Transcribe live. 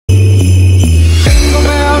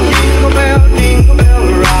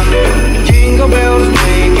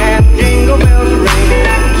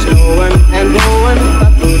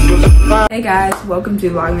guys, welcome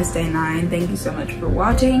to Vlogmas Day 9. Thank you so much for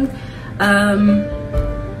watching. I'm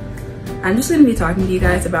just going to be talking to you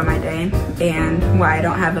guys about my day and why I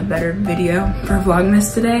don't have a better video for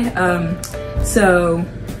Vlogmas today. So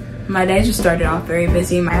my day just started off very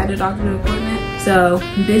busy. I had a doctor's appointment, so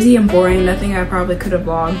busy and boring, nothing I probably could have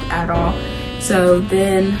vlogged at all. So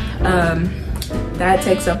then that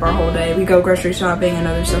takes up our whole day. We go grocery shopping and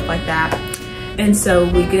other stuff like that. And so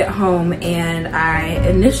we get home, and I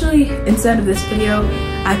initially, instead of this video,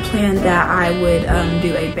 I planned that I would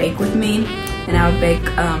do a bake with me, and I would bake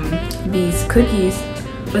these cookies.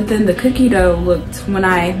 But then the cookie dough looked, when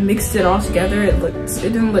I mixed it all together, it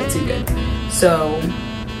didn't look too good. So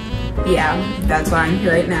yeah, that's why I'm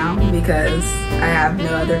here right now, because I have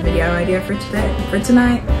no other video idea for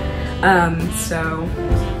tonight. So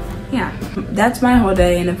yeah, that's my whole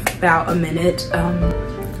day in about a minute.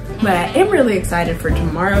 But I am really excited for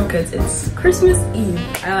tomorrow because it's Christmas Eve.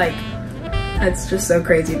 It's just so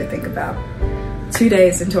crazy to think about. 2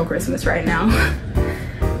 days until Christmas right now.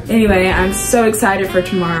 Anyway, I'm so excited for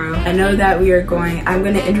tomorrow. I know that I'm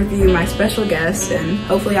gonna interview my special guest, and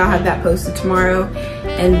hopefully I'll have that posted tomorrow.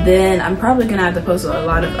 And then I'm probably gonna have to post a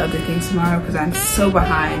lot of other things tomorrow because I'm so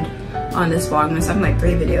behind on this Vlogmas. I'm like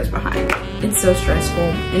 3 videos behind. It's so stressful.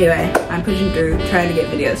 Anyway, I'm pushing through, trying to get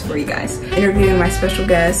videos for you guys. Interviewing my special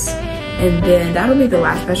guest, and then that'll be the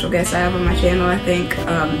last special guest I have on my channel, I think.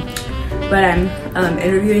 But I'm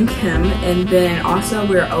interviewing Kim, and then also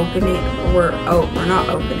we're not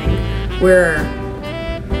opening.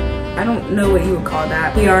 I don't know what you would call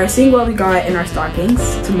that. We are seeing what we got in our stockings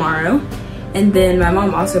tomorrow. And then my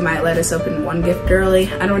mom also might let us open one gift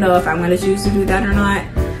early. I don't know if I'm gonna choose to do that or not.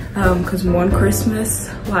 Cause one Christmas,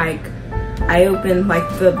 I opened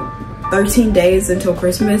the 13 days until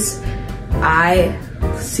Christmas, I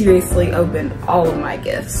seriously opened all of my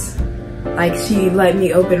gifts. She let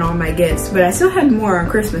me open all my gifts, but I still had more on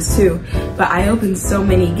Christmas too, but I opened so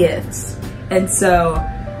many gifts. And so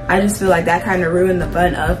I just feel like that kind of ruined the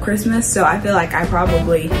fun of Christmas. So I feel like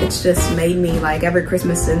it's just made me every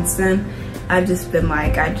Christmas since then, I've just been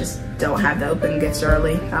I just don't have to open gifts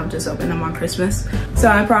early. I'll just open them on Christmas. So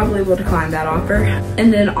I probably will decline that offer.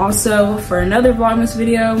 And then also for another Vlogmas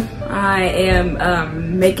video, I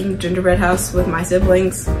am making gingerbread house with my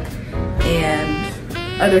siblings, and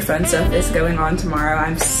other fun stuff is going on tomorrow.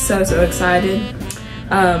 I'm so excited.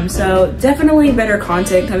 So definitely better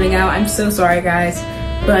content coming out. I'm so sorry guys,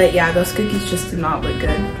 but yeah, those cookies just did not look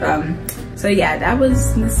good. So yeah, that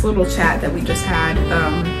was this little chat that we just had.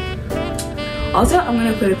 Also, I'm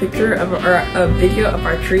gonna put a picture of a video of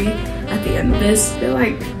our tree at the end of this. I feel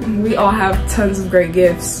like we all have tons of great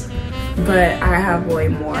gifts, but I have way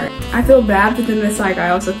more. I feel bad, but then it's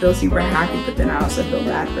I also feel super happy, but then I also feel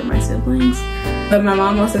bad for my siblings. But my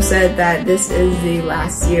mom also said that this is the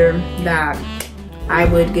last year that I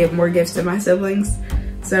would give more gifts to my siblings.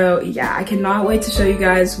 So yeah, I cannot wait to show you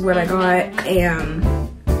guys what I got and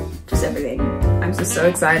just everything. I'm just so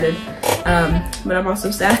excited. But I'm also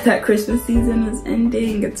sad that Christmas season is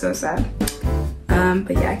ending. It's so sad.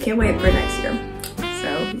 But yeah, I can't wait for next year.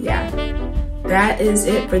 So yeah, that is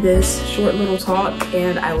it for this short little talk,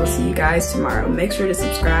 and I will see you guys tomorrow. Make sure to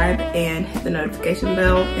subscribe and hit the notification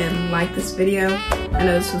bell and like this video. I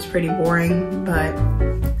know this was pretty boring, but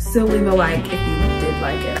still leave a like if you did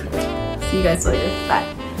like it. See you guys later. Bye.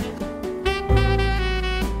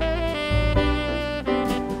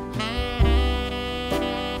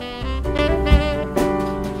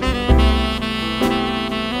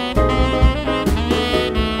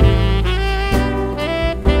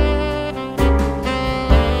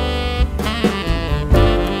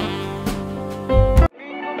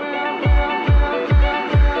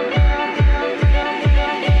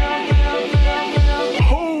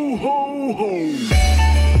 Ho, ho, ho.